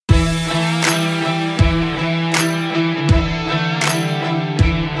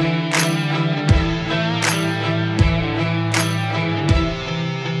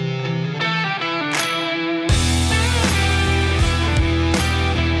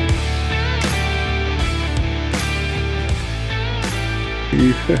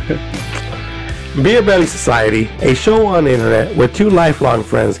Steve. Beer Belly Society, a show on the internet where two lifelong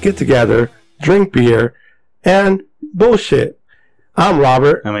friends get together, drink beer, and bullshit. I'm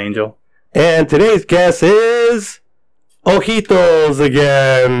Robert. I'm Angel. And today's guest is Ojitos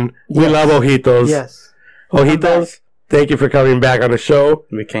again. We love Ojitos. Yes. Ojitos, thank you for coming back on the show.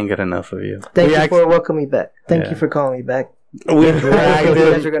 We can't get enough of you. Thank you for welcoming me back. Thank you for calling me back. We dragged You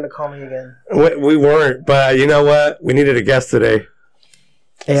it. guys are going to call me again. We weren't, but you know what? We needed a guest today.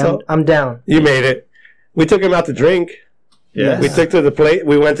 Hey, so, I'm down. You made it. We took him out to drink. Yeah. We took to the place.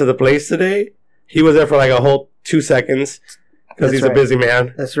 We went to the place today. He was there for like a whole 2 seconds because he's a busy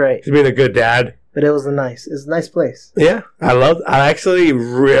man. That's right. He's being a good dad. But it was a nice place. Yeah, I actually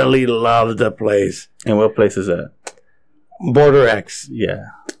really loved the place. And what place is that? Border X. Yeah.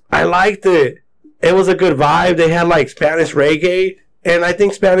 I liked it. It was a good vibe. They had like Spanish reggae, and I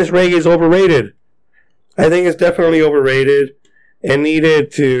think Spanish reggae is overrated. I think it's definitely overrated and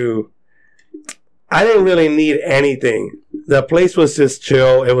needed to... I didn't really need anything. The place was just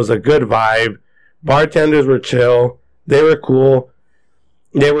chill. It was a good vibe. Bartenders were chill. They were cool.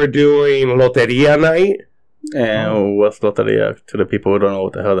 They were doing Loteria night. And what's Loteria to the people who don't know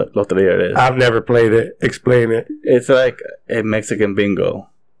what the hell that Loteria is? I've never played it. Explain it. It's like a Mexican bingo.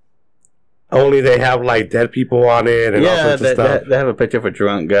 Only they have like dead people on it and all sorts of stuff. They have a picture of a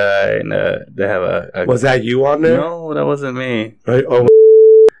drunk guy and they have a... Was that you on there? No, that wasn't me. Oh,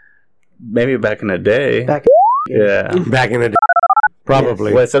 maybe back in the day. Back in the day.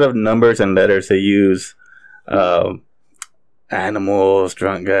 Probably. Yes. Well, instead of numbers and letters, they use animals,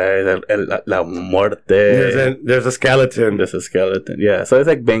 drunk guys, la muerte. There's a skeleton. There's a skeleton. Yeah, so it's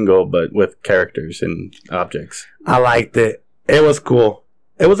like bingo, but with characters and objects. I liked it. It was cool.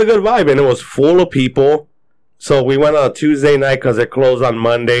 It was a good vibe, and it was full of people. So we went on a Tuesday night because it closed on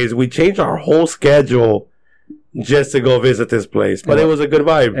Mondays. We changed our whole schedule just to go visit this place. But it was a good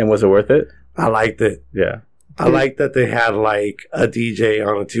vibe. And was it worth it? I liked it. Yeah. I liked that they had like a DJ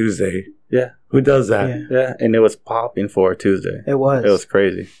on a Tuesday. Yeah. Who does that? Yeah. And it was popping for a Tuesday. It was. It was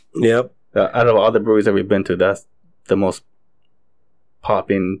crazy. Yep. Out of all the breweries that we've been to, that's the most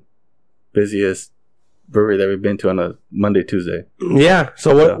popping, busiest brewery that we've been to on a Monday, Tuesday. Yeah.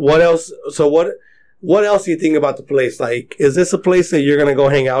 So what else? So what else do you think about the place? Like, is this a place that you're gonna go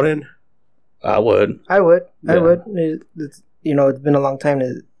hang out in? I would. I would. It's been a long time.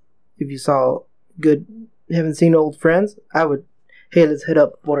 If you saw haven't seen old friends, I would. Hey, let's hit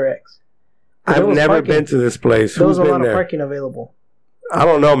up Border X. I've never been to this place. There was a lot of parking available. I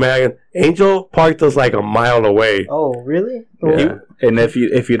don't know, man. Angel parked us like a mile away. Oh, really? Yeah. And if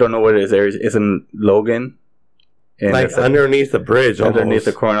you don't know what it is, it's in Logan. And like underneath the bridge, underneath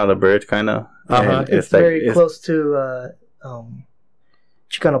the corner of the bridge, kind of. It's very close to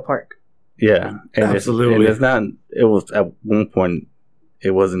Chicano Park. Yeah, and absolutely. It's not. It was at one point.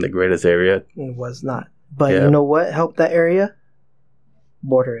 It wasn't the greatest area. It was not. But you know what helped that area?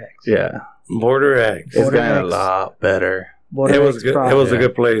 Border X. Yeah, Border X. It's gotten a lot better. Border X was good. It was a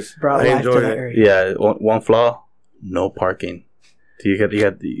good place. I enjoyed it. Area. Yeah, one flaw: no parking. So you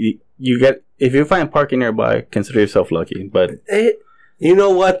get if you find parking nearby, consider yourself lucky. But you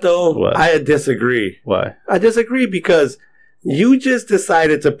know what though? What? I disagree. Why? I disagree because you just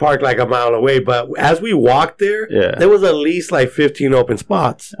decided to park like a mile away, but as we walked there, there was at least like 15 open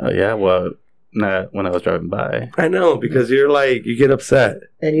spots. Oh yeah, well, not when I was driving by. I know, because you get upset.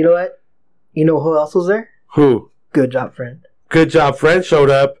 And you know what? You know who else was there? Who? Good Job Friend. Good Job Friend showed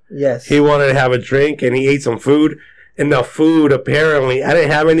up. Yes. He wanted to have a drink and he ate some food. And the food, apparently, I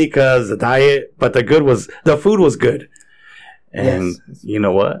didn't have any because the diet, but the food was good. And you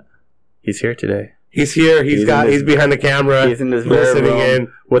know what? He's here today. He's here. He's behind the camera. He's in this listening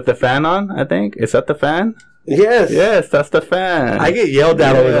in with the fan on. I think is that the fan? Yes, that's the fan. I get yelled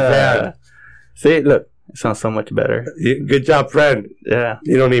at over the fan. See, look, it sounds so much better. Good job, friend. Yeah,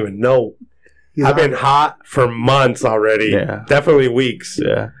 you don't even know. I've been hot for months already. Yeah, definitely weeks.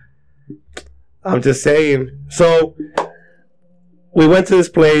 Yeah, I'm just saying. So we went to this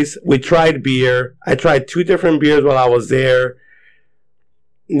place. We tried beer. I tried 2 different beers while I was there.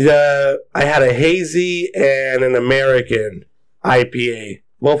 I had a hazy and an American IPA,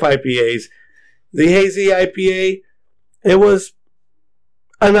 both IPAs. The hazy IPA, it was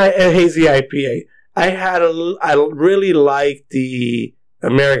a hazy IPA. I really liked the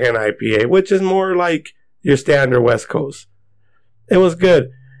American IPA, which is more like your standard West Coast. It was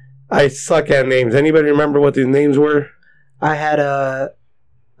good. I suck at names. Anybody remember what these names were? I had a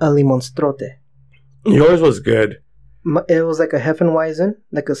Limonstrote. Yours was good. It was like a Hefeweizen,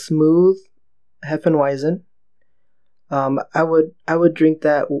 like a smooth Hefeweizen. I would drink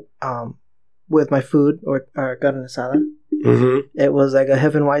that with my food or carne asada. Mm-hmm. It was like a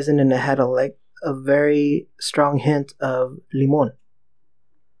Hefeweizen, and it had a very strong hint of limon.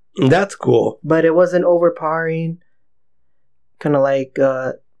 That's cool. But it wasn't overpowering. Kind of like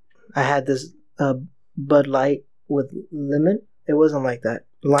I had this Bud Light with lemon. It wasn't like that.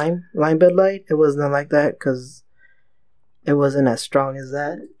 Lime Bud Light. It wasn't like that because it wasn't as strong as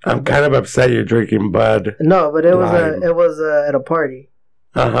that. I'm kind of upset you're drinking Bud. No, but it Lime. was at a party.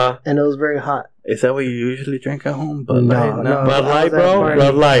 Uh-huh. And it was very hot. Is that what you usually drink at home? Bud No, Light? no. Bud I Light, was at a bro? party.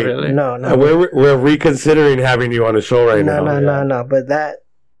 Bud Light. Really? No. We're reconsidering having you on the show right now. No. But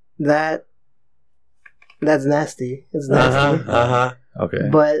that's nasty. It's nasty. Uh-huh. Okay.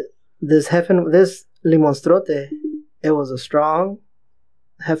 But this Limonstrote, it was a strong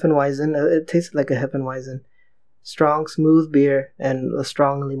Hefeweizen. It tasted like a Hefeweizen. Strong, smooth beer and a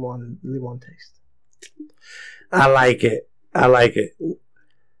strong limon taste. I like it.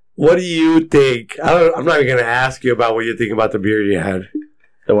 What do you think? I'm not even going to ask you about what you think about the beer you had.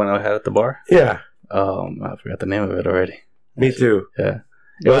 The one I had at the bar? Yeah. I forgot the name of it already. Me too. Yeah.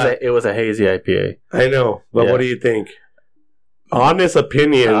 It was a hazy IPA. I know, but Yeah. what do you think? Honest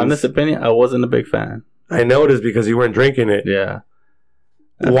opinions. Honest opinion, I wasn't a big fan. I noticed because you weren't drinking it. Yeah.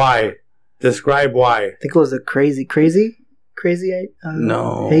 Why? Describe why. I think it was a crazy.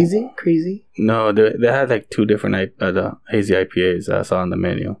 No. Hazy, crazy. No, they had like two different the hazy IPAs that I saw on the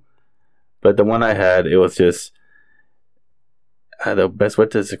menu. But the one I had, it was just the best way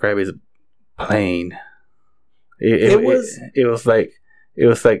to describe it is plain. It was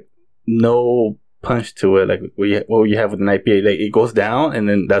like no punch to it, like what you have with an IPA. Like it goes down and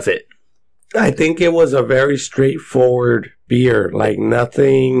then that's it. I think it was a very straightforward beer, like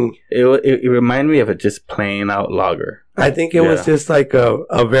nothing. It reminded me of a just plain out lager. I think it was just like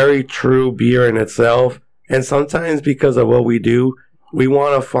a very true beer in itself. And sometimes because of what we do, we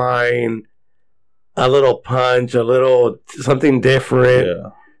want to find a little punch, a little something different. Yeah.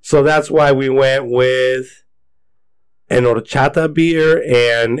 So that's why we went with an horchata beer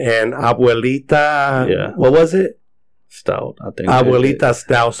and Abuelita. Yeah. What was it? Stout, I think. Abuelita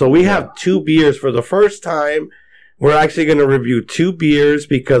Stout. So we have two beers for the first time. We're actually going to review two beers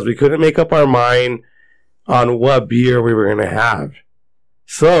because we couldn't make up our mind on what beer we were going to have.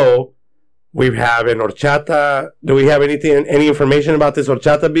 So we have an horchata. Do we have any information about this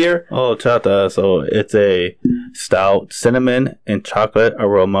horchata beer? Oh, horchata. So it's a stout, cinnamon and chocolate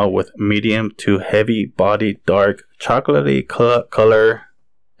aroma with medium to heavy body, dark chocolatey color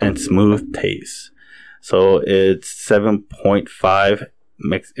and smooth taste. So it's 7.5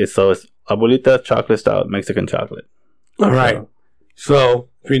 so it's Abuelita chocolate stout, Mexican chocolate. All right. So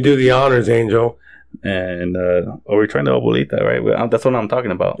if we do the honors, Angel. And we're trying the Abuelita, right? That's what I'm talking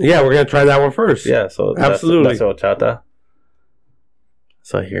about. Yeah, we're going to try that one first. Yeah, so absolutely. That's horchata.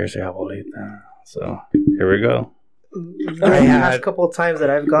 So here's the Abuelita. So here we go. The last couple of times that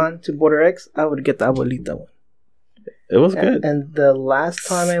I've gone to Border X, I would get the Abuelita one. It was good. And the last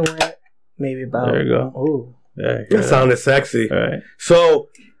time I went, maybe about... There you go. Oh. Yeah, it sounded sexy. All right. So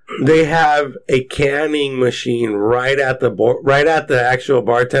they have a canning machine right at the actual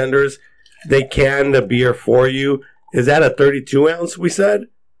bartenders. They can the beer for you. Is that a 32 ounce? We said.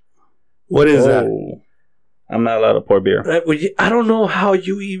 What is that? I'm not allowed to pour beer. I don't know how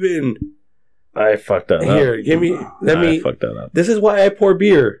you even. I fucked that up. Here, let me. Fucked that up. This is why I pour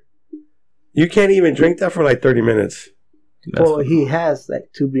beer. You can't even drink that for like 30 minutes. Well, he has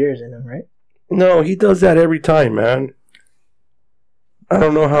like 2 beers in him, right? No, he does that every time, man. I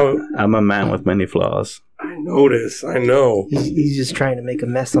don't know how. I'm a man with many flaws. I know. He's just trying to make a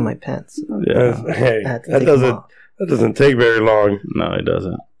mess on my pants. Yeah. Hey, that doesn't take very long. No, it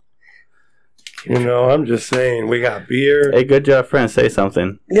doesn't. You know, I'm just saying, we got beer. Hey, good job, friend. Say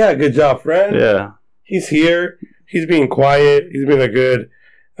something. Yeah, good job, friend. Yeah. He's here. He's being quiet. He's been a good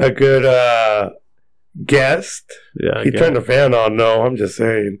guest. Yeah. He turned the fan on. No, I'm just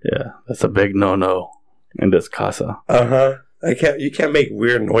saying. Yeah, that's a big no in this casa. You can't make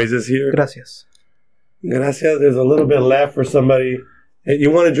weird noises here. Gracias. There's a little bit left for somebody. You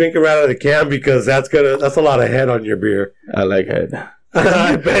want to drink it right out of the can because that's a lot of head on your beer. I like head.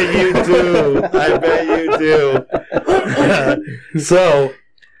 I bet you do. So,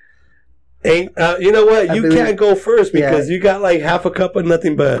 you know what? You can't go first because you got like half a cup of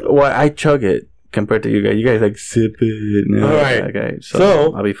nothing but. Well, I chug it compared to you guys. You guys like sip it. All right. Okay,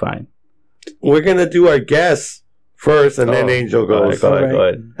 so I'll be fine. We're gonna do our guess first, and then Angel goes. Go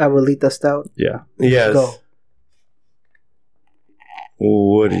ahead. Abuelita Stout. Yeah. Yes. Go.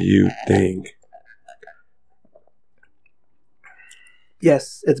 What do you think?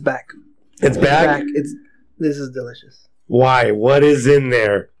 Yes, it's back. It's back? This is delicious. Why? What is in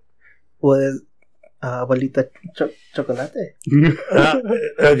there? Well, Abuelita chocolate.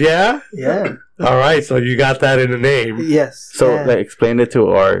 Yeah? Yeah. All right, so you got that in the name. Yes. So and like, explain it to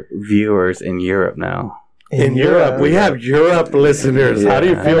our viewers in Europe now. In Europe, we have Europe listeners. How do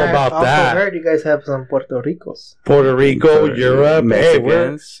you feel about I that? also heard you guys have some Puerto Ricos. Puerto Rico, Europe.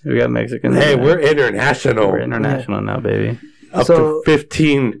 Mexicans. We got Mexicans. Hey, we're international. We're international now, baby. Up to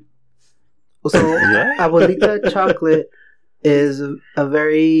 15. So, Abuelita chocolate is a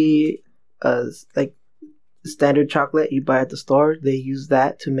very like standard chocolate you buy at the store. They use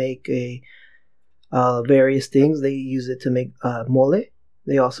that to make various things. They use it to make mole.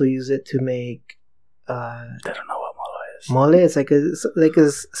 They also use it to make. I don't know what mole is. Mole is like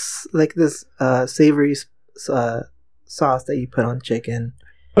this savory sauce that you put on chicken.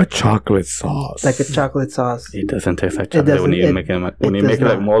 A chocolate sauce. Like a chocolate sauce. It doesn't taste like chocolate when you make it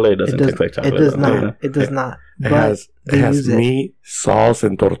like mole. It doesn't taste like chocolate. It does not. It does not. It has meat, sauce,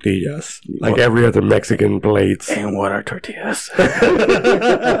 and tortillas, like every other Mexican plates. And what are tortillas?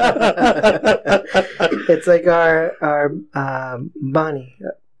 It's like our bani,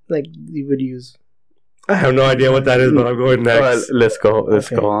 like you would use. I have no idea what that is, but I'm going next. Well, let's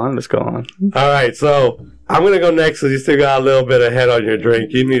go on. All right, so I'm going to go next because you still got a little bit of head on your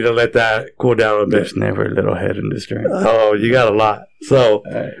drink. You need to let that cool down a bit. There's never a little head in this drink. Oh, you got a lot. So,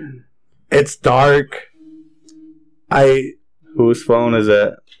 it's dark. Whose phone is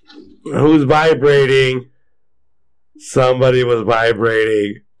that? Who's vibrating? Somebody was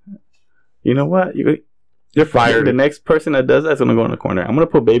vibrating. You know what? You're fired. The next person that does that's gonna go in the corner. I'm gonna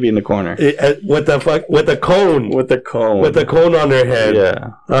put baby in the corner. With the cone. With the cone. With the cone on their head. Yeah.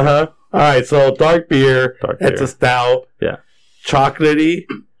 All right. So dark beer. It's a stout. Yeah. Chocolatey.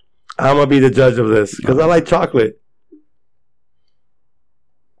 I'm gonna be the judge of this because I like chocolate.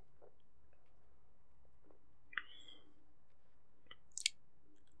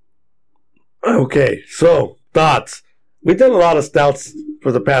 Okay. So thoughts. We've done a lot of stouts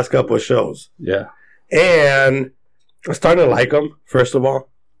for the past couple of shows. Yeah. And I'm starting to like them, first of all.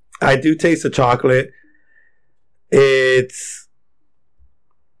 I do taste the chocolate. It's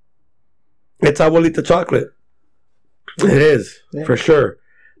Abuelita chocolate. It is, for sure.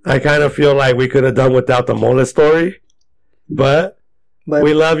 I kind of feel like we could have done without the mole story. But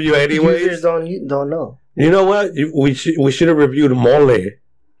we love you anyways. Users don't know. You know what? We should have reviewed mole.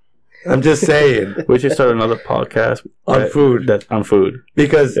 I'm just saying. We should start another podcast on food. On food.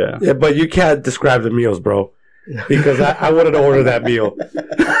 Because, but you can't describe the meals, bro. Because I wouldn't order that meal.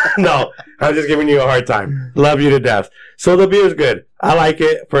 No, I'm just giving you a hard time. Love you to death. So the beer's good. I like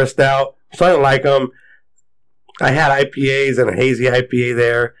it for a stout. So I don't like them. I had IPAs and a hazy IPA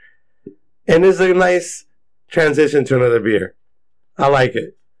there. And it's a nice transition to another beer. I like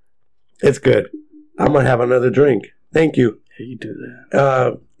it. It's good. I'm going to have another drink. Thank you. How you do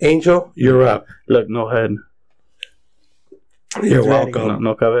that? Angel, you're up. Look, no head. You're welcome.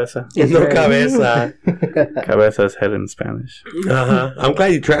 No cabeza. No cabeza. Cabeza is head in Spanish. I'm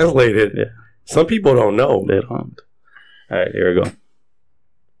glad you translated. Yeah. Some people don't know. They don't. All right, here we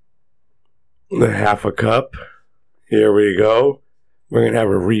go. Half a cup. Here we go. We're going to have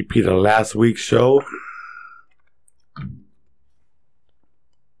a repeat of last week's show.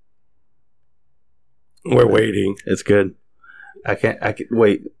 We're waiting. It's good. I can't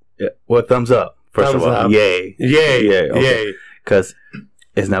wait. Well, thumbs up. First of all, up. Yay. Yay. Because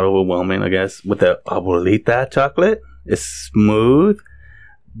it's not overwhelming, I guess. With the Abuelita chocolate, it's smooth.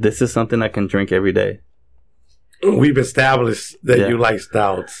 This is something I can drink every day. We've established that you like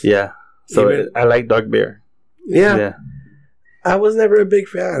stouts. Yeah. So I like dark beer. Yeah. I was never a big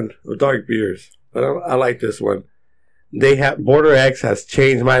fan of dark beers, but I like this one. Border X has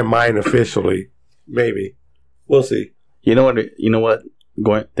changed my mind officially. Maybe. We'll see. You know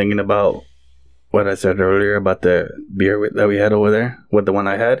what? Thinking about what I said earlier about the beer that we had over there with the one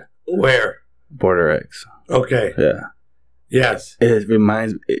I had. Where? Border X. Okay. Yeah. Yes. It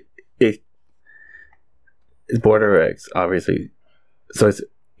reminds it's Border X, obviously. So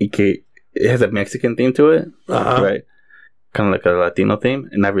it has a Mexican theme to it, right? Kind of like a Latino theme.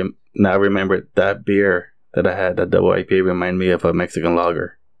 And I remember that beer that I had, that double IPA, reminded me of a Mexican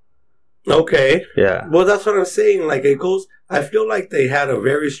lager. Okay. Yeah. Well, that's what I'm saying. Like, it goes... I feel like they had a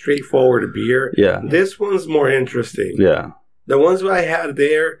very straightforward beer. Yeah. This one's more interesting. Yeah. The ones I had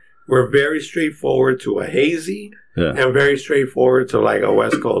there were very straightforward to a hazy and very straightforward to like a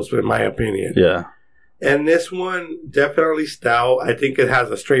West Coast, in my opinion. Yeah. And this one, definitely stout. I think it has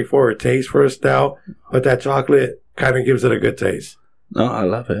a straightforward taste for a stout, but that chocolate kind of gives it a good taste. No, I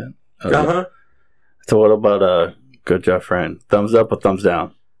love it. So what about good job, friend? Thumbs up or thumbs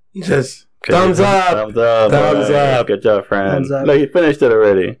down? Just thumbs up. Thumbs up. Thumbs up. Good job, friend. Thumbs up. No, you finished it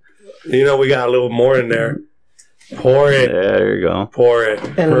already. You know, we got a little more in there. Pour it. There you go. Pour it.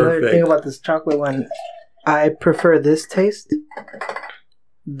 And another thing about this chocolate one, I prefer this taste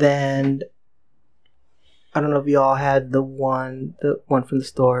than... I don't know if y'all had the one from the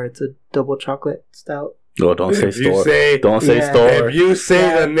store. It's a double chocolate stout. Oh, don't say store. Don't say Yeah. store. If you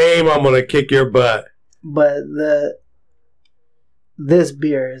say the name, I'm gonna kick your butt. But this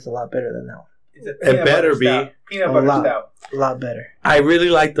beer is a lot better than that one. It better be. Peanut butter stout. A lot better. I really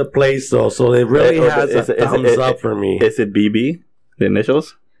like the place though, so it really has a thumbs up for me. Is it BB? The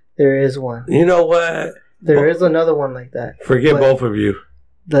initials? There is one. You know what? There is another one like that. Forget But both of you.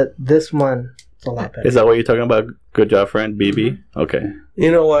 This one is a lot better. Is that what you're talking about? Good job, friend. BB? Okay.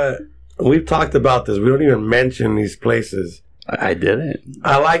 You know what? We've talked about this. We don't even mention these places. I didn't.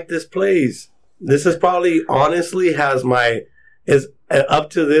 I like this place. This is probably, honestly, is up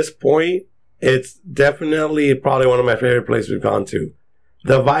to this point, it's definitely probably one of my favorite places we've gone to.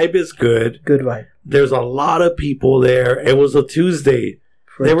 The vibe is good. Good vibe. There's a lot of people there. It was a Tuesday.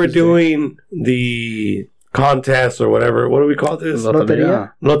 They were doing the contest or whatever. What do we call this?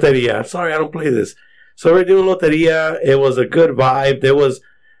 Loteria? Loteria. Sorry, I don't play this. So we're doing Loteria. It was a good vibe.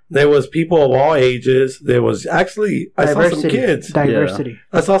 There was people of all ages. There was actually, I saw some kids. Diversity.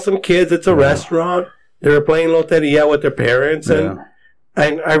 I saw some kids. It's a restaurant. They were playing Loteria with their parents, and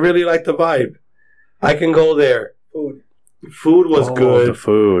I really like the vibe. I can go there. Food was good. The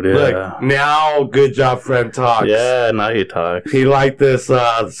food, yeah. Look, now, good job, friend talks. Yeah, now he talks. He liked this,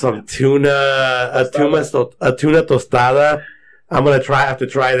 some tuna, a tuna tostada. I'm gonna have to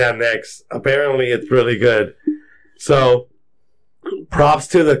try that next. Apparently, it's really good. So, props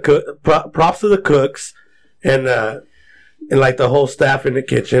to the cooks, and like the whole staff in the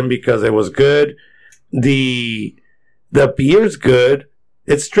kitchen because it was good. The beer's good.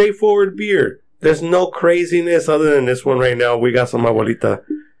 It's straightforward beer. There's no craziness other than this one right now. We got some Abuelita.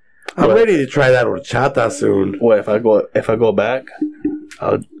 I'm ready to try that horchata soon. Well, if I go back,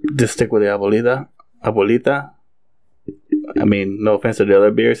 I'll just stick with the Abuelita. I mean, no offense to the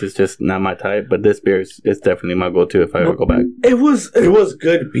other beers, it's just not my type. But this beer is definitely my go-to if I ever go back. It was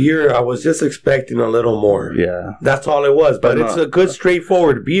good beer. I was just expecting a little more. Yeah, that's all it was. But it's a good,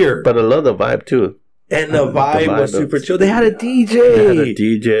 straighthtroughard beer. But I love the vibe too. And the vibe was super chill. They had a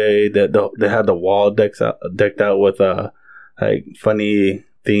DJ. They had the wall decked out with like funny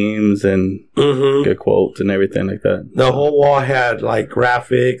themes and good quotes and everything like that. The whole wall had like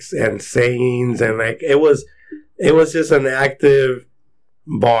graphics and sayings and like it was just an active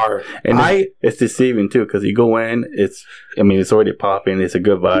bar. And it's deceiving too because you go in, it's already popping. It's a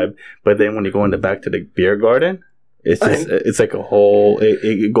good vibe, but then when you go in the back to the beer garden, it's like a whole.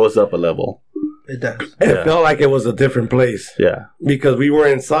 It goes up a level. It does. It felt like it was a different place. Yeah. Because we were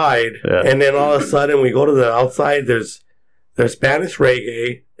inside, and then all of a sudden we go to the outside. There's Spanish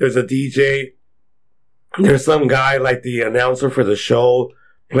reggae. There's a DJ. There's some guy like the announcer for the show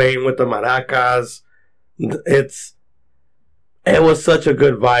playing with the maracas. It was such a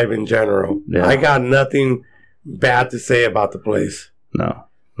good vibe in general. Yeah. I got nothing bad to say about the place. No.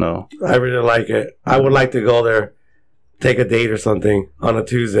 I really like it. I would like to go there, take a date or something on a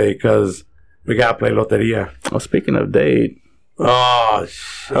Tuesday because we got to play Loteria. Well, speaking of date. Oh,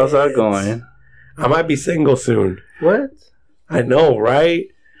 shit. How's that going? I might be single soon. What? I know, right?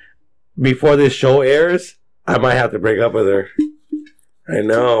 Before this show airs, I might have to break up with her. I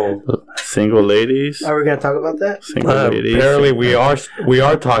know. Single ladies? Are we going to talk about that? Single ladies. Apparently, we are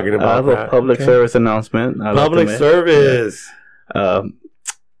talking about that. I have a public service announcement. Public service. Yeah.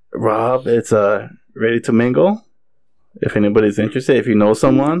 Rob, it's ready to mingle. If anybody's interested, if you know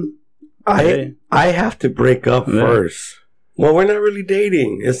someone. I have to break up first. Well, we're not really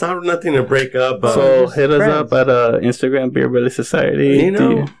dating. It's not nothing to break up. So hit us up at Instagram Beer Belly Society. You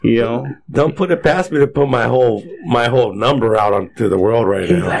know, don't put it past me to put my whole number out onto the world right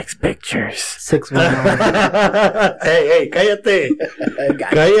now. He likes pictures. 619. Hey, cállate.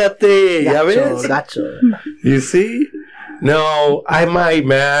 Cállate. ¿Ya ves? Gacho. You see? No, I might,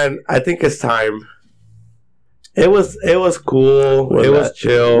 man. I think it's time. It was cool. Well, it was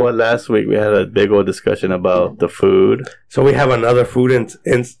chill. Well, last week we had a big old discussion about the food. So we have another food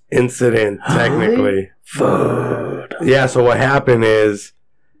incident, technically. Food. Yeah, so what happened is,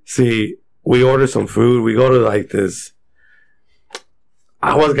 we ordered some food. We go to like this.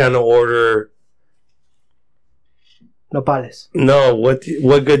 I was going to order. Nopales. No, what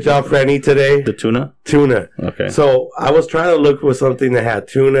good job Franny today? The tuna? Tuna. Okay. So I was trying to look for something that had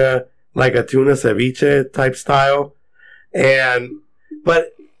tuna. Like a tuna ceviche type style.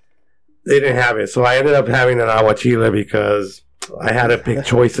 But they didn't have it. So I ended up having an aguachile because I had to pick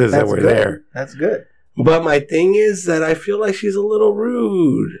choices that were good. there. That's good. But my thing is that I feel like she's a little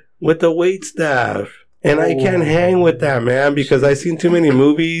rude with the wait staff. And I can't hang with that, man, because I've seen too many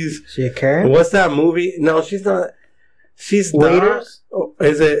movies. She a Karen? What's that movie? No, she's not. She's Waiters? not.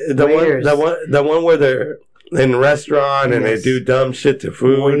 Is it the Waiters. the one where they're in a restaurant and they do dumb shit to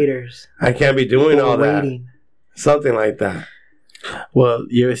food? Waiters. I can't be doing all waiting. that. Something like that. Well,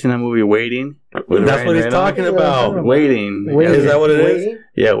 you ever seen that movie Waiting? That's what he's talking about. Waiting. Is that what it is?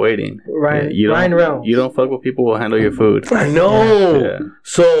 Yeah, Waiting. Ryan Reynolds. You don't fuck with people who handle your food. I know. Yeah.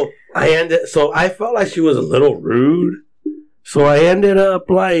 So I felt like she was a little rude. So I ended up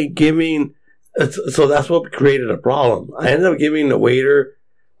like giving. So that's what created a problem. I ended up giving the waiter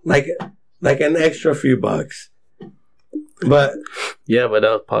like an extra few bucks. But yeah, but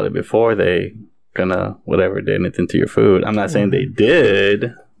that was probably before they did anything to your food. I'm not saying they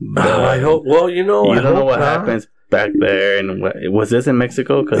did. But I hope. Well, you don't know what happens back there. And was this in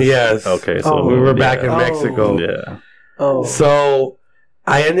Mexico? Yes. Okay, so we were back in Mexico. Yeah. Oh. So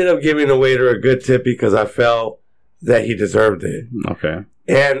I ended up giving the waiter a good tip because I felt that he deserved it. Okay.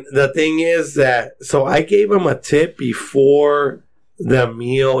 And the thing is that, so I gave him a tip before the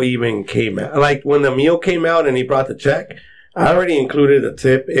meal even came out. Like when the meal came out and he brought the check, I already included a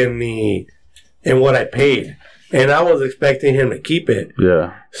tip in what I paid. And I was expecting him to keep it.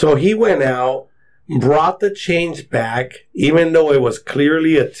 Yeah. So he went out, brought the change back, even though it was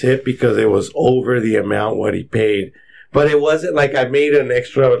clearly a tip because it was over the amount what he paid. But it wasn't like I made an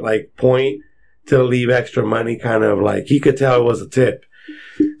extra like point to leave extra money, kind of like he could tell it was a tip.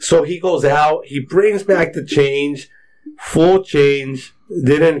 So he goes out, he brings back the change, full change,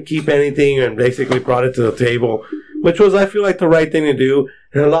 didn't keep anything, and basically brought it to the table, which was, I feel like, the right thing to do.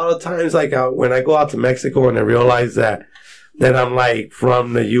 And a lot of times, like when I go out to Mexico and I realize that I'm like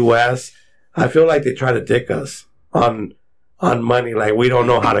from the U.S., I feel like they try to dick us on money, like we don't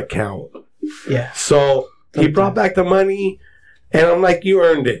know how to count. Yeah. So he brought back the money, and I'm like, you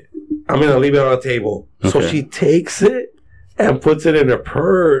earned it. I'm going to leave it on the table. Okay. So she takes it and puts it in her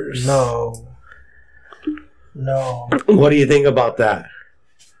purse. No. What do you think about that?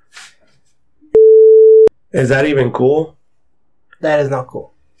 Is that even cool? That is not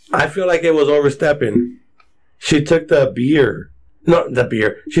cool. I feel like it was overstepping. She took the beer. Not the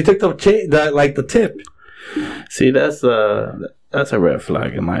beer. She took the tip. See, that's a red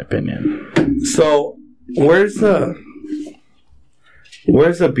flag in my opinion. So, where's the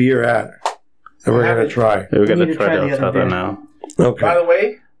beer at? And we're going to try. We're going to try the Horchata now. Okay. By the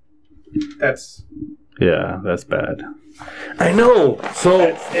way, that's bad. I know.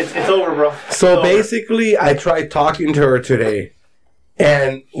 So it's over, bro. So basically, I tried talking to her today,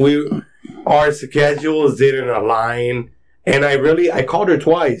 and our schedules didn't align. And I called her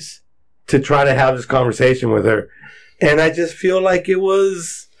twice to try to have this conversation with her, and I just feel like it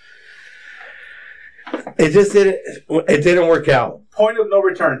didn't work out. Point of no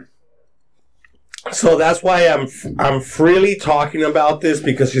return. So that's why I'm freely talking about this,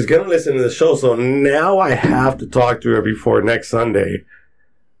 because she's going to listen to the show. So now I have to talk to her before next Sunday.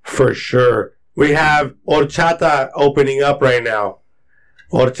 For sure. We have Horchata opening up right now.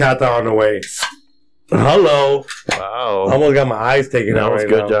 Horchata on the way. Hello. Wow. Almost got my eyes taken out right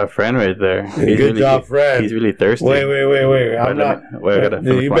now. Good job, friend, right there. Good job, friend. He's really thirsty. Wait. I'm not.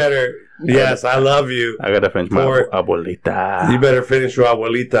 You better. Yes, I love you. I got to finish my Abuelita. You better finish your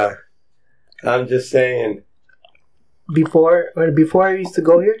Abuelita. I'm just saying. Before I used to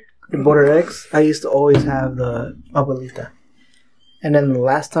go here, to Border X, I used to always have the Abuelita. And then the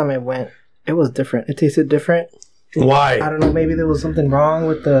last time I went, it was different. It tasted different. Why? I don't know. Maybe there was something wrong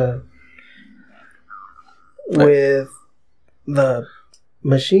with the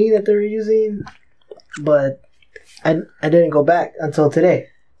machine that they were using. But I didn't go back until today.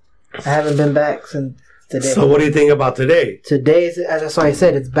 I haven't been back since today. So what do you think about today? Today, that's why I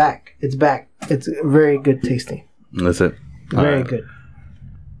said it's back. It's back. It's very good tasting. That's it. Very good.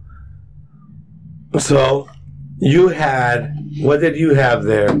 So, what did you have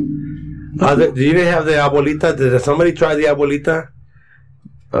there? You didn't have the Abuelita? Did somebody try the Abuelita?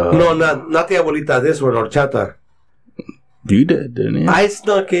 No, not the Abuelita. This one, Horchata. You did, didn't you? I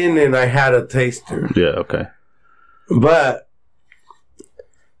snuck in and I had a taster. Yeah, okay. But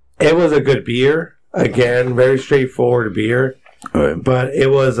it was a good beer. Again, very straightforward beer. Right. But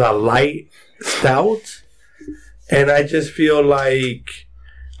it was a light stout. And I just feel like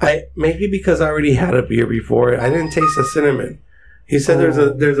maybe because I already had a beer before, I didn't taste the cinnamon. He said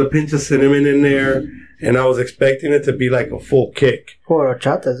there's a pinch of cinnamon in there, and I was expecting it to be like a full kick. Well,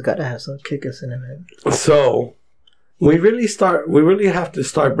 horchata's got to have some kick of cinnamon. So we really have to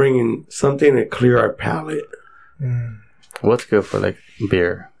start bringing something to clear our palate. What's good for like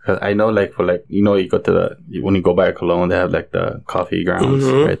beer? I know, like, for like, you know, you go to when you go by a Cologne, they have like the coffee grounds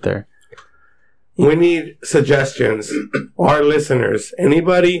right there. We need suggestions. Our listeners,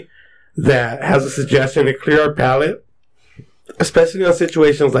 anybody that has a suggestion to clear our palate, especially on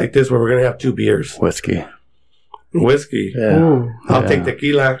situations like this where we're going to have 2 beers. Whiskey. Yeah. Ooh. I'll take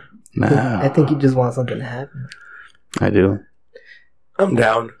tequila. Nah. I think you just want something to happen. I do. I'm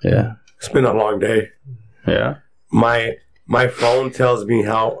down. Yeah. It's been a long day. Yeah. My phone tells me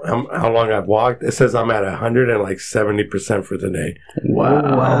how long I've walked. It says I'm at 170% for the day.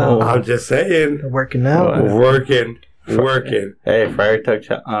 Wow. I'm just saying. Working out. Working. Hey, Fire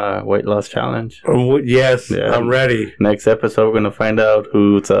Tuck weight loss challenge. Yes, Yeah. I'm ready. Next episode, we're gonna find out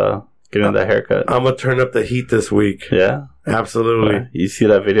who's getting the haircut. I'm gonna turn up the heat this week. Yeah. Absolutely. You see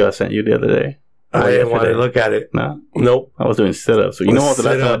that video I sent you the other day? I didn't want to look at it. No. Nope. I was doing sit-ups. So you know what the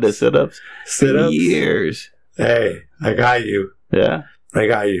last time I did sit-ups? Sit-ups? Years. Hey, I got you. Yeah. I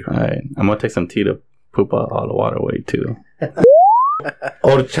got you. All right. I'm gonna take some tea to poop out all the water away too.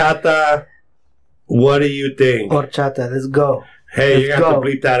 Horchata, what do you think? Horchata, let's go. Hey, Let's you have go. to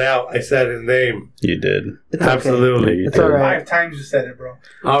bleep that out. I said his name. You did. It's okay. Absolutely. You It's did. all right. 5 times you said it, bro.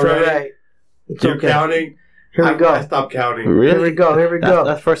 All It's right. all right. It's You're okay. counting? Here we I go. stopped counting. Really? Here we go. Here we go.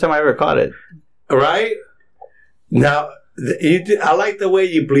 That's the first time I ever caught it. Right? Now, I like the way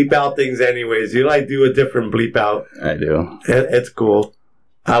you bleep out things anyways. You like do a different bleep out. I do. It's cool.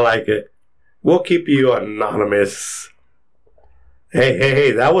 I like it. We'll keep you anonymous.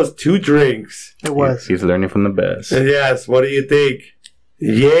 Hey, that was 2 drinks. It was. He's learning from the best. Yes, what do you think?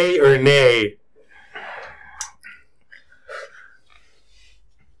 Yay or nay?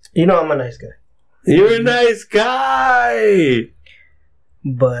 You know I'm a nice guy. You're a nice guy.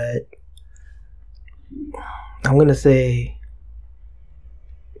 But I'm gonna say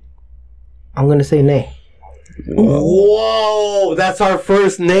nay. Whoa, that's our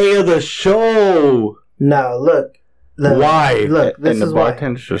first nay of the show. Now look. Why? Look, this And the is why.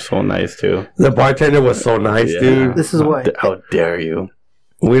 bartenders are so nice too. The bartender was so nice, Yeah. dude. This is why. How dare you?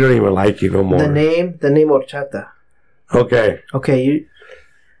 We don't even like you no more. The name horchata. Okay. Okay,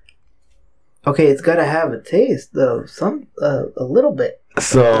 it's gotta have a taste of some a little bit.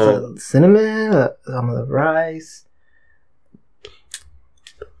 So, Cinnamon, some of the rice.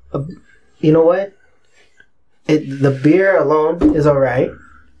 You know what? The beer alone is all right,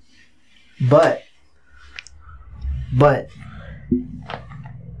 but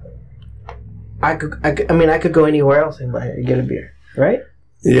I could go anywhere else and get a beer, right?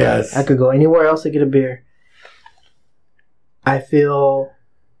 yes. I could go anywhere else to get a beer. I feel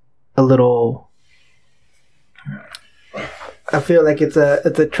a little. I feel like it's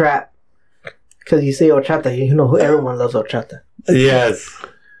a trap because you say horchata, you know everyone loves horchata. Yes.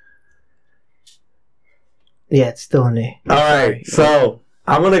 Yeah, it's still an A. All right. So,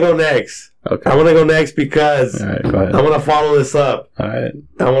 I'm going to go next. Okay. I'm going to go next because All right, go ahead. I want to follow this up. All right.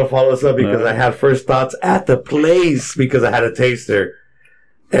 I want to follow this up because All right. I had first thoughts at the place because I had a taster.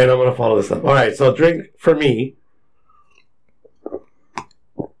 And I'm going to follow this up. All right. So, drink for me.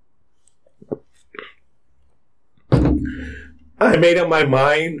 I made up my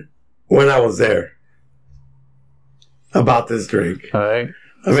mind when I was there about this drink. All right.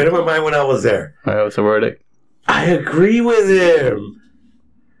 I made up my mind when I was there. All right. What's the verdict? I agree with him.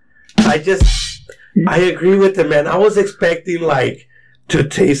 I agree with him, man. I was expecting to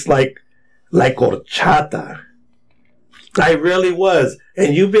taste like horchata. I really was.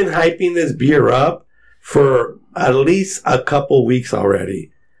 And you've been hyping this beer up for at least a couple weeks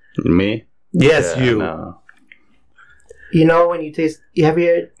already. Me? Yes, Yeah, you. No. You know when you taste. Have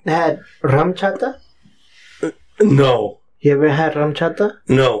you had rum chata? No. You ever had rum chata?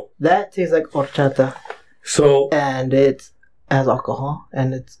 No. That tastes like horchata, So and it has alcohol,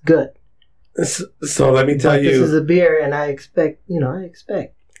 and it's good. so let me tell But this is you. a beer, and I expect.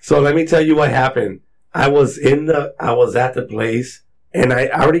 So let me tell you what happened. I was at the place, and I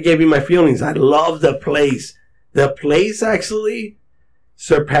already gave you my feelings. I love the place. The place actually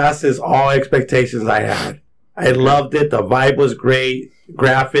surpasses all expectations I had. I loved it. The vibe was great.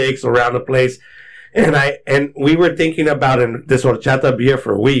 Graphics around the place. And we were thinking about this horchata beer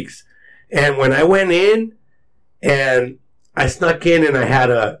for weeks. And when I went in and I snuck in and I had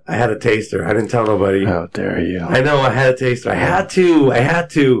a taster. I didn't tell nobody. How dare you? I know I had a taster. I had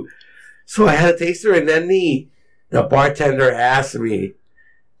to. So I had a taster and then the bartender asked me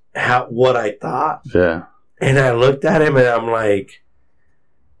what I thought. Yeah. And I looked at him and I'm like,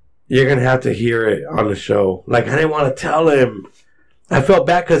 you're going to have to hear it on the show. Like, I didn't want to tell him. I felt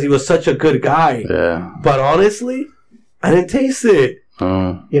bad because he was such a good guy. Yeah. But honestly, I didn't taste it.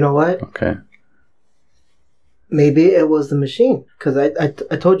 Oh. You know what? Okay. Maybe it was the machine, because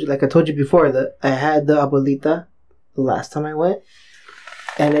I told you before that I had the Abuelita the last time I went,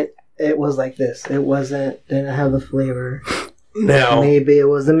 and it was like this. It didn't have the flavor. Now Maybe it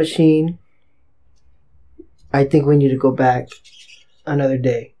was the machine. I think we need to go back another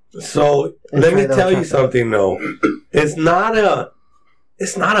day. So And let me try the tell you horchata. something though. It's not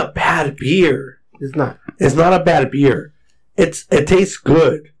a bad beer. It's not. It's not a bad beer. It tastes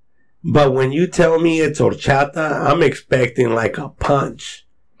good. But when you tell me it's horchata, I'm expecting like a punch.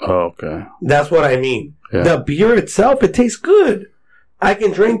 Oh, okay. That's what I mean. Yeah. The beer itself, it tastes good. I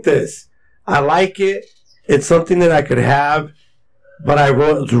can drink this. I like it. It's something that I could have. But I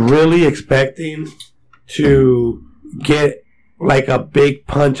was really expecting to get like a big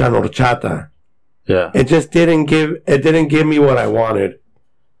punch on horchata. Yeah. It just didn't give me what I wanted.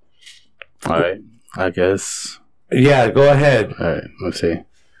 All right. I guess. Yeah, go ahead. All right. Let's see.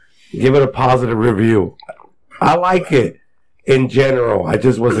 Give it a positive review. I like it in general. I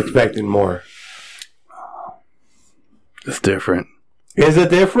just was expecting more. It's different. Is it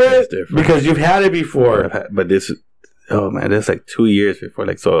different? It's different. Because you've had it before. But this, oh man, this like 2 years before.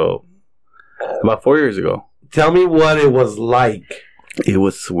 Like, so about 4 years ago. Tell me what it was like. It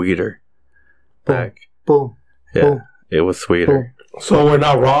was sweeter. Boom. Back. Boom. Yeah. Boom. It was sweeter. So we're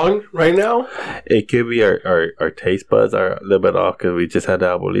not wrong right now? It could be our taste buds are a little bit off because we just had the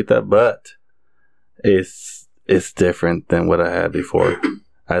Abuelita, but it's different than what I had before.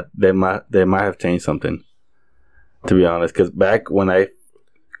 They might have changed something, to be honest. Because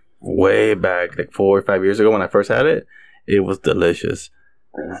way back, like 4 or 5 years ago, when I first had it, it was delicious.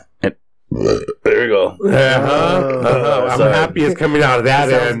 And there you go. I'm Sorry. happy it's coming out of that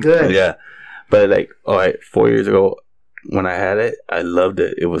Sounds end. good. Yeah, but like, all right, 4 years ago. When I had it, I loved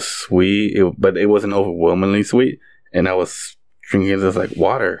it. It was sweet, but it wasn't overwhelmingly sweet. And I was drinking it as like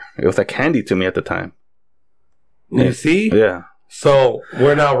water. It was like candy to me at the time. You see? Yeah. So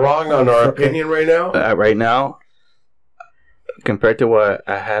we're not wrong on our Okay. opinion right now? Right now, compared to what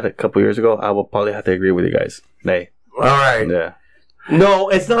I had a couple years ago, I will probably have to agree with you guys. Nay. All right. Yeah. No,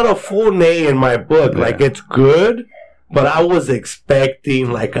 it's not a full nay in my book. Yeah. Like, it's good, but I was expecting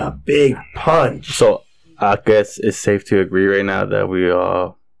like a big punch. So I guess it's safe to agree right now that we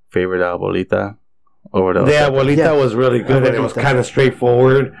all favor the Abuelita over the The Abuelita Yeah. was really good, and it was Abuelita. kind of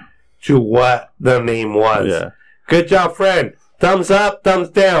straightforward to what the name was. Yeah. Good job, friend. Thumbs up, thumbs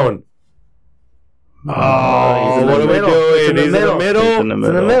down. Oh, he's in what the are we middle. doing? It's in the He's in the middle. middle? It's in the It's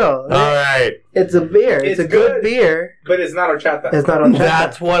in the middle. middle. All right. It's a beer. It's a good good. beer. But it's not horchata. It's not on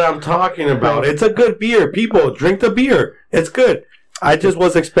That's what I'm talking about. It's a good beer. People, drink the beer. It's good. I just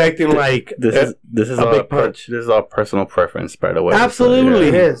was expecting like This is a all big punch. This is all personal preference, by the way. Absolutely.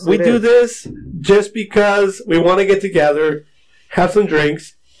 It is. We It do is. this just because we want to get together, have some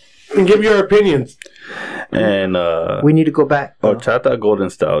drinks, and give you our opinions. And We need to go back. Horchata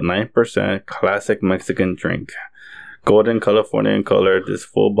Golden Stout, 9%, classic Mexican drink. Golden California in color, this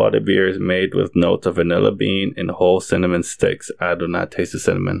full-bodied beer is made with notes of vanilla bean and whole cinnamon sticks. I do not taste the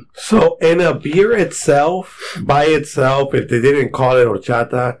cinnamon. So, in a beer itself, by itself, if they didn't call it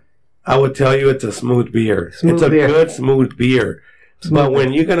horchata, I would tell you it's a smooth beer. Smooth it's a beer. good, smooth beer. But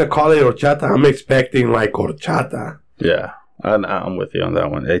when you're going to call it horchata, I'm expecting like horchata. Yeah, I'm with you on that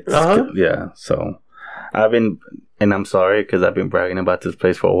one. It's Uh-huh. yeah. So and I'm sorry because I've been bragging about this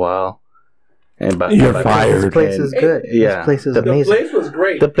place for a while. And You're fired. This place is good. Yeah. This place is The The amazing. place was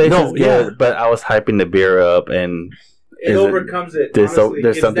great. The place No, is good, yeah. but I was hyping the beer up, and it overcomes it. Honestly,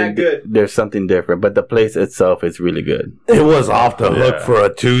 there's it's something that good. there's something different. But the place itself is really good. It was off the hook Yeah. for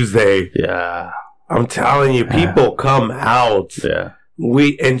a Tuesday. Yeah, I'm telling you, people come out. yeah.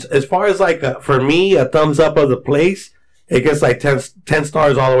 And as far as like for me, a thumbs up of the place, it gets like 10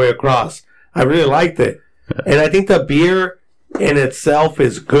 stars all the way across. I really liked it. And I think the beer in itself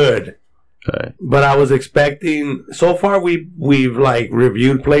is good. Right. But I was expecting. So far, we've like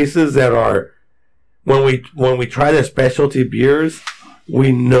reviewed places that are when we try the specialty beers,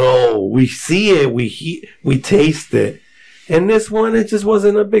 we know, we see it, we taste it, and this one it just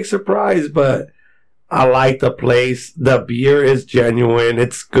wasn't a big surprise. But I like the place. The beer is genuine.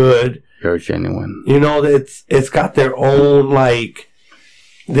 It's good. You're genuine. You know, it's got their own vibe.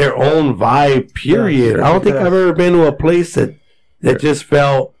 Period. Yeah, I don't think yeah. I've ever been to a place that just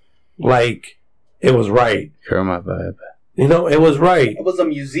felt like it was right. You're my vibe. You know, it was right. It was a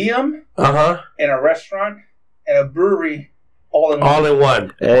museum Uh-huh. and a restaurant and a brewery all in All one. in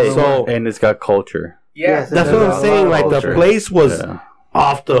one. Hey, So and it's got culture. Yeah. Yes, that's There's what a I'm saying. lot Like of the culture. place was Yeah,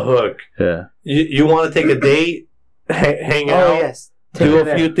 off the hook. yeah. You want to take a date, hang Oh out, yes. do her a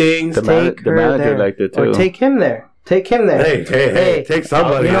there. few things. The Take the her manager there. liked it too. Or take him there. Take him there. Hey, take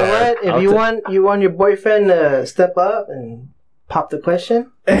somebody. You know there. what? If you want your boyfriend to step up and pop the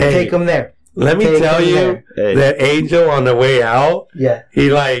question, take him there. Let me tell you, that Angel on the way out,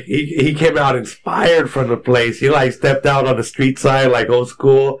 he came out inspired from the place. He like stepped out on the street side like old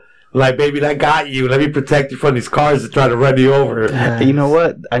school. Like, baby, I got you. Let me protect you from these cars that try to run you over. You know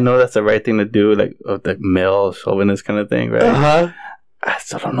what? I know that's the right thing to do, like the male chauvinist kind of thing, right? I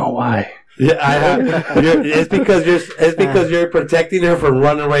still don't know why. Yeah, it's because you're protecting her from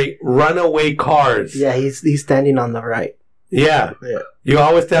runaway cars. Yeah, he's standing on the right. Yeah. You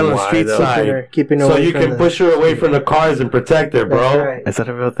always stand on the street side, keeping her so away you can push her away from the cars and protect her, bro. That's right. Is that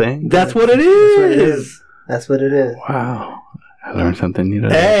a real thing? That's what it is. That's what it is. Wow, I learned something new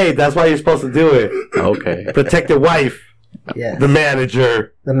today. Hey, that's why you're supposed to do it. Okay, protect your wife. Yeah, the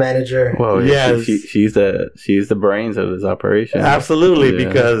manager. Well, yes, she's the brains of this operation. Absolutely,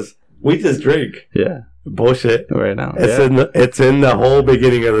 because we just drink. Yeah, bullshit right now. It's in the whole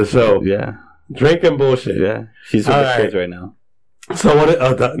beginning of the show. Yeah. Drinking bullshit. Yeah. She's with the kids right now. So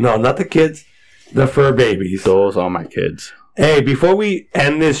what? No, not the kids. The fur babies. Those are my kids. Hey, before we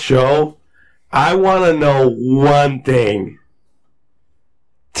end this show, I want to know one thing.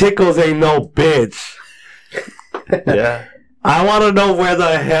 Tickles ain't no bitch. Yeah. I want to know where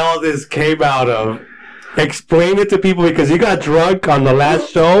the hell this came out of. Explain it to people because you got drunk on the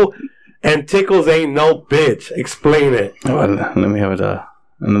last show and Tickles ain't no bitch. Explain it. Well, let me have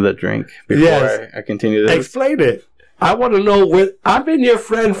another drink before I continue this. Explain it. I want to know where. I've been your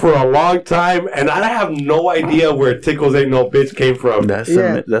friend for a long time, and I have no idea where Tickles Ain't No Bitch came from. That's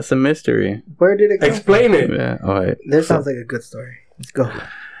a mystery. Where did it come Explain from? it. Yeah, all right. This sounds like a good story. Let's go.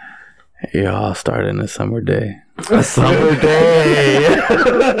 It all started in a summer day. A summer day.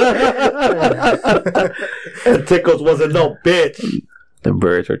 And Tickles wasn't no bitch. The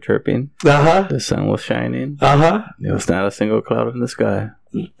birds were chirping. Uh-huh. The sun was shining. Uh-huh. There was not a single cloud in the sky.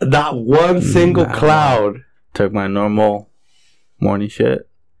 Not one single cloud. Took my normal morning shit.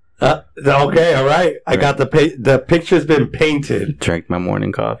 Okay, all right. I got the picture's been painted. Drank my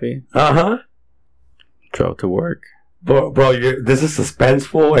morning coffee. Uh-huh. Drove to work. Bro, this is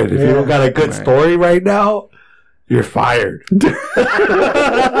suspenseful, and if you don't got a good story right now, you're fired.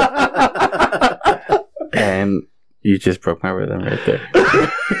 And you just broke my rhythm right there.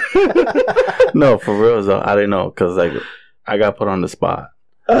 No, for real though, I didn't know because I got put on the spot.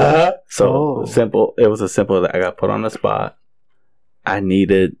 Simple. It was a simple that I got put on the spot. I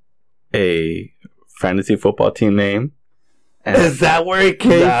needed a fantasy football team name. Is that where it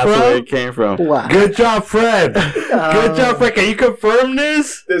came from? That's where it came from. Wow. Good job, Fred. Good job, Fred. Can you confirm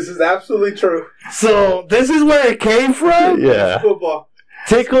this? This is absolutely true. So, this is where it came from? Yeah. Football.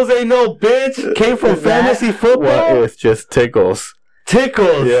 Tickles Ain't No Bitch came from fantasy football? Well, it's just Tickles.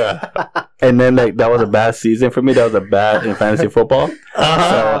 Tickles. Yeah. And then that was a bad season for me. That was a bad in fantasy football. So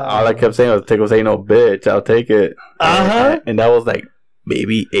all I kept saying was Tickles Ain't No Bitch. I'll take it. And that was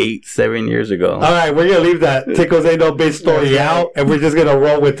maybe 8-7 years ago. All right, we're going to leave that Tickles Ain't No Bitch story out, and we're just going to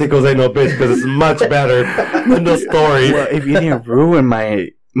roll with Tickles Ain't No Bitch because it's much better than the story. Well, if you didn't ruin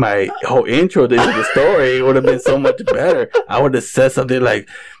my whole intro to the story, it would have been so much better. I would have said something like,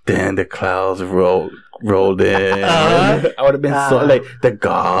 then the clouds rolled in. I would have been the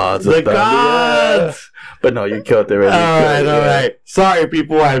gods. The gods. Yeah. But no, you killed it already. All right. Sorry,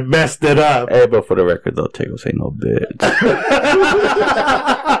 people, I messed it up. Hey, but for the record, though, Tickles Ain't No Bitch.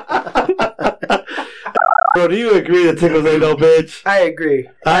 Bro, do you agree that Tickles Ain't No Bitch? I agree.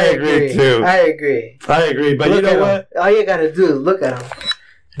 I agree, too. I agree. But you know what? All you gotta do is look at him.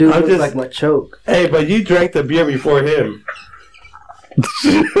 Dude looks like my choke. Hey, but you drank the beer before him.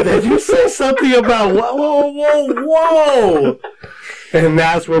 Did you say something about whoa? And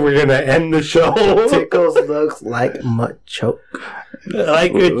that's where we're gonna end the show. Tickles looks like Machoke.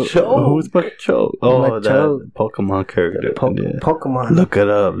 Like a choke. Who's Machoke? Oh, Machoke. that Pokemon character. Pokemon. Look it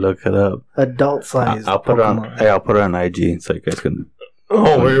up. Adult size. I'll put it on IG so you guys can.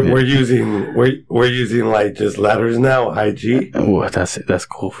 Oh, we're using like just letters now. IG. Oh, that's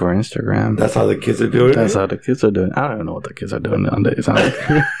cool for Instagram. That's how the kids are doing. That's how the kids are doing. I don't even know what the kids are doing nowadays.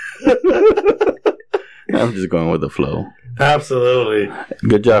 I'm just going with the flow. Absolutely.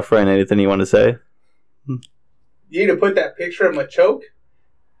 Good job, friend. Anything you want to say? You need to put that picture of Machoke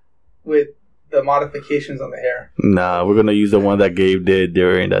with the modifications on the hair. Nah, we're gonna use the one that Gabe did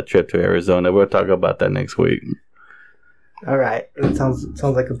during that trip to Arizona. We'll talk about that next week. All right, that sounds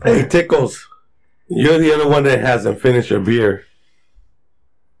like a plan. Hey, Tickles, you're the other one that hasn't finished your beer.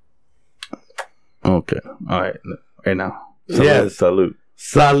 Okay, all right, right now. Yes, salute.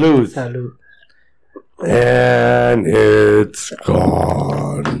 And it's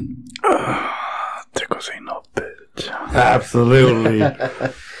gone. Tickles ain't no bitch. Absolutely.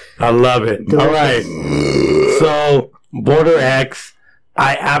 I love it. All right. So, Border X,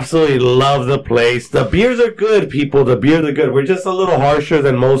 I absolutely love the place. The beers are good, people. The beers are good. We're just a little harsher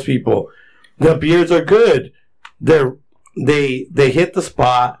than most people. The beers are good. They hit the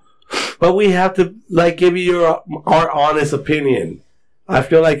spot, but we have to give you our honest opinion. I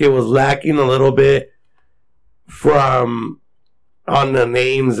feel like it was lacking a little bit on the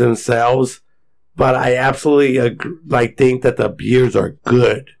names themselves, but I absolutely think that the beers are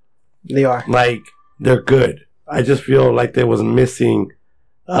good. They are. They're good. I just feel like there was missing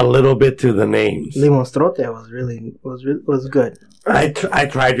a little bit to the names. Limonstrote was good. I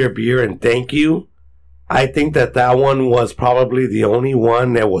tried your beer and thank you. I think that one was probably the only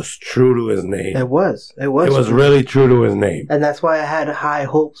one that was true to his name. It was. It was really true to his name. And that's why I had high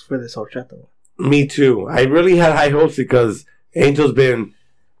hopes for this Horchata one. Me too. I really had high hopes because Angel's been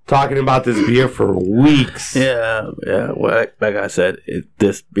talking about this beer for weeks. Yeah. Well, like I said,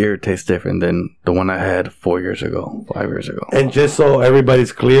 this beer tastes different than the one I had 5 years ago. And just so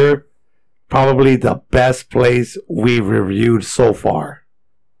everybody's clear, probably the best place we've reviewed so far.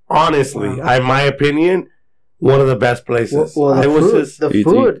 Honestly, in my opinion, one of the best places. Well, the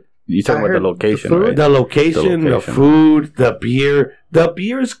food. You talking about the location, right? The location, the food, the beer. The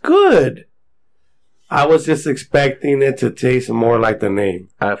beer's good. I was just expecting it to taste more like the name.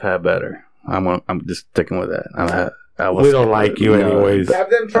 I've had better. I'm just sticking with that. We don't like you anyways. Have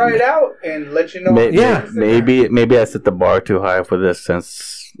them try it out and let you know. Maybe I set the bar too high for this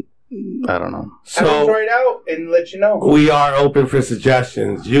since I don't know. So have them try it out and let you know. We are open for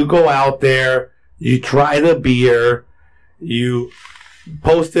suggestions. You go out there, you try the beer, you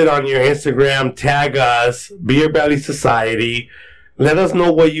post it on your Instagram, tag us, Beer Belly Society. Let us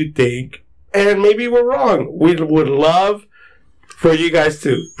know what you think. And maybe we're wrong. We would love for you guys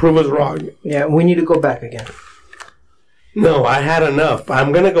to prove us wrong. Yeah, we need to go back again. No, I had enough.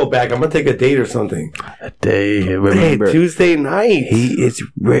 I'm going to go back. I'm going to take a date or something. A day. Remember, Tuesday night. He is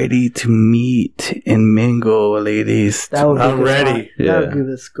ready to meet and mingle, ladies. I'm ready. Yeah. That would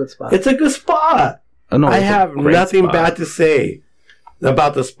be a good spot. It's a good spot. I have nothing bad to say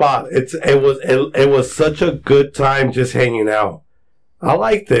about the spot. It was such a good time just hanging out. I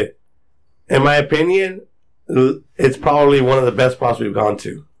liked it. In my opinion, it's probably one of the best spots we've gone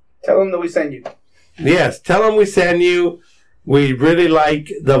to. Tell them that we send you. Yes, tell them we send you. We really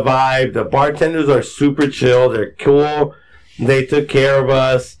like the vibe. The bartenders are super chill. They're cool. They took care of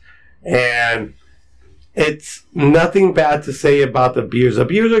us. And it's nothing bad to say about the beers. The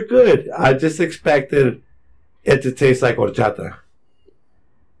beers are good. I just expected it to taste like horchata.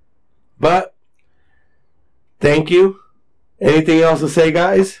 But, thank you. Anything else to say,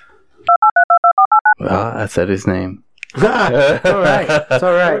 guys? Well, I said his name. It's all right. It's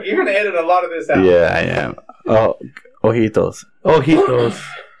all right. You're going to edit a lot of this out. Yeah, I am. Oh, Ojitos.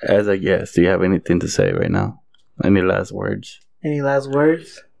 As a guest, do you have anything to say right now? Any last words? Any last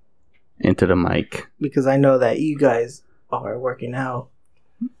words? Into the mic. Because I know that you guys are working out.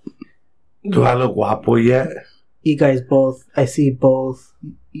 Do I look guapo yet? You guys both. I see both.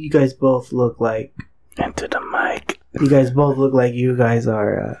 You guys both look like. Into the mic. You guys both look like you guys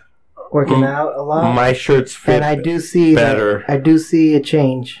are working out a lot. My shirts fit. And I do see better. I do see a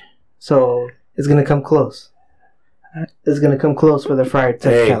change. So it's gonna come close. It's gonna come close for the Friar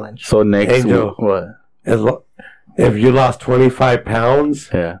Tuck challenge. So next Angel, what? If you lost 25 pounds,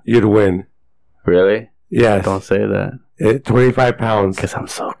 you'd win. Really? Yes. Don't say that. 25 pounds. Because I'm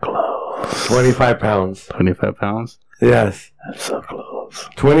so close. 25 pounds. 25 pounds? Yes. I'm so close.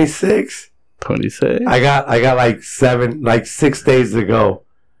 26? 26? I got like 6 days to go.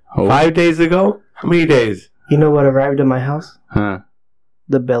 5 days ago? How many days? You know what arrived at my house? Huh?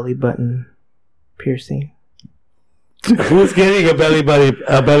 The belly button piercing. Who's getting a belly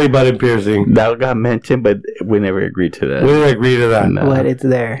button piercing? That got mentioned, but we never agreed to that. We didn't agree to that. No. But it's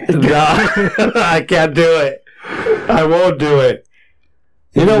there. No, I can't do it. I won't do it.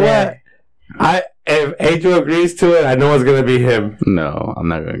 You know what? If Angel agrees to it, I know it's gonna be him. No, I'm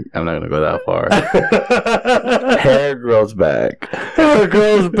not gonna go that far. Hair grows back. Hair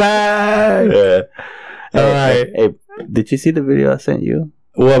grows back. Yeah. All right. Hey, did you see the video I sent you?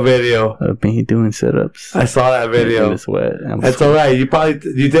 What video? Of me doing sit-ups. I saw that video. In the sweat. That's all right. You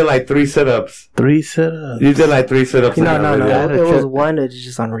did like 3 sit-ups. 3 sit-ups. You did like 3 sit-ups. No. It was one that's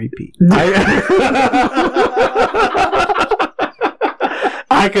just on repeat.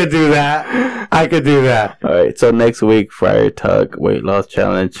 I could do that. All right. So next week, Friar Tuck weight loss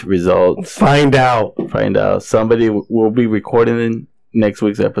challenge results. Find out. Somebody will be recording in next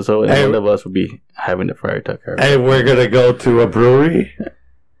week's episode, and one of us will be having the Friar Tuck. And we're gonna go to a brewery.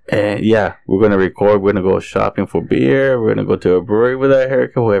 And yeah, we're going to record. We're going to go shopping for beer. We're going to go to a brewery with our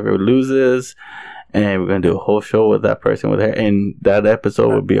haircut, whoever loses. And we're going to do a whole show with that person with hair. And that episode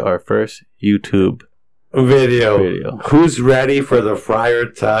will be our first YouTube video. Who's ready for the Friar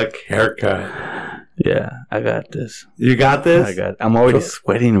Tuck haircut? Yeah, I got this. You got this? I'm already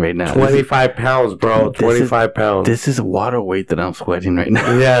sweating right now. 25 pounds, bro. 25 pounds. This is water weight that I'm sweating right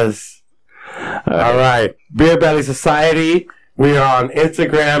now. Yes. All right. Beer Belly Society. We are on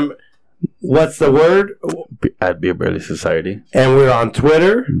Instagram. What's the word? At Beer Belly Society. And we're on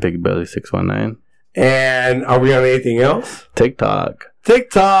Twitter. Big Belly 619. And are we on anything else? TikTok.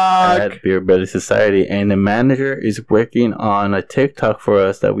 At Beer Belly Society. And the manager is working on a TikTok for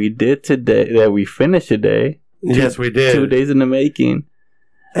us that we did today, that we finished today. Yes, we did. 2 days in the making.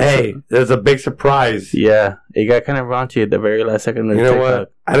 Hey, there's a big surprise. Yeah, it got kind of raunchy at the very last second of the TikTok. You know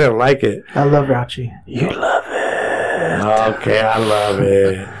what? I didn't like it. I love raunchy. You love it. Okay, I love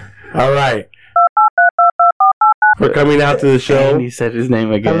it. All right. We're coming out to the show. And you said his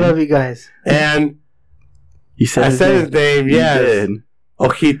name again. I love you guys. And you said his name, yes. You did.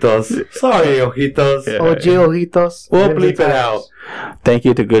 Ojitos. Sorry, Ojitos. Yeah. OG Ojitos. We'll bleep it out. Thank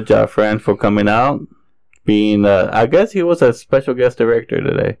you to Good Job Friend for coming out. Being, I guess he was a special guest director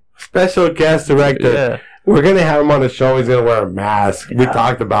today. Special guest director. Yeah. We're going to have him on the show. He's going to wear a mask. Yeah. We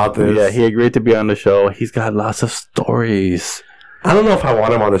talked about this. Yeah, he agreed to be on the show. He's got lots of stories. I don't know if I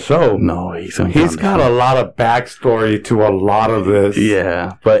want him on the show. No, he's got a lot of backstory to a lot of this.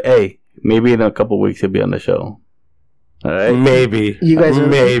 Yeah, but hey, maybe in a couple weeks he'll be on the show. All right? Maybe. You guys are...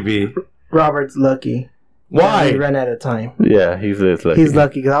 Maybe. Robert's lucky. Why? He ran out of time. Yeah, he's lucky. He's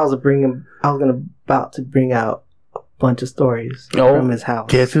lucky because I was about to bring out a bunch of stories from his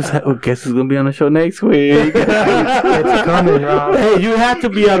house. Guess who's gonna be on the show next week? It's coming, Rob. Hey, you have to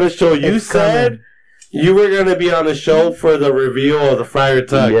be on the show. You said you were going to be on the show for the reveal of the Friar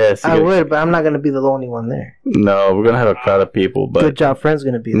Tuck. Yes, I would, but I'm not going to be the only one there. No, we're gonna have a crowd of people. But Good Job Friend's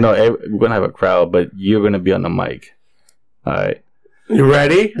going to be there. No, we're gonna have a crowd, but you're gonna be on the mic. All right. You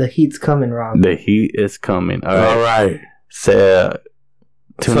ready? The heat's coming, Rob. The heat is coming. All right. So,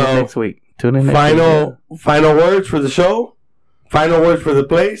 tune in next week. Final words for the show? Final words for the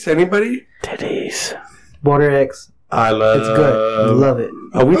place? Anybody? Titties. Border X. I love It's good. I love it.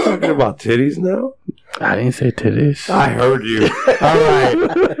 Are we talking about titties now? I didn't say titties. I heard you. All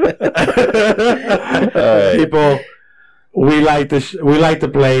right. People, we like the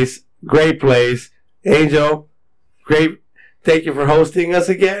place. Great place. Angel, great. Thank you for hosting us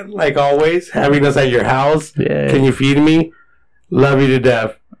again, like always, having us at your house. Yeah. Can you feed me? Love you to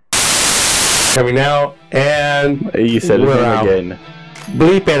death. Coming out, and you said it again.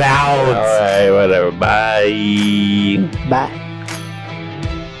 Bleep it out. All right, whatever. Bye. Bye.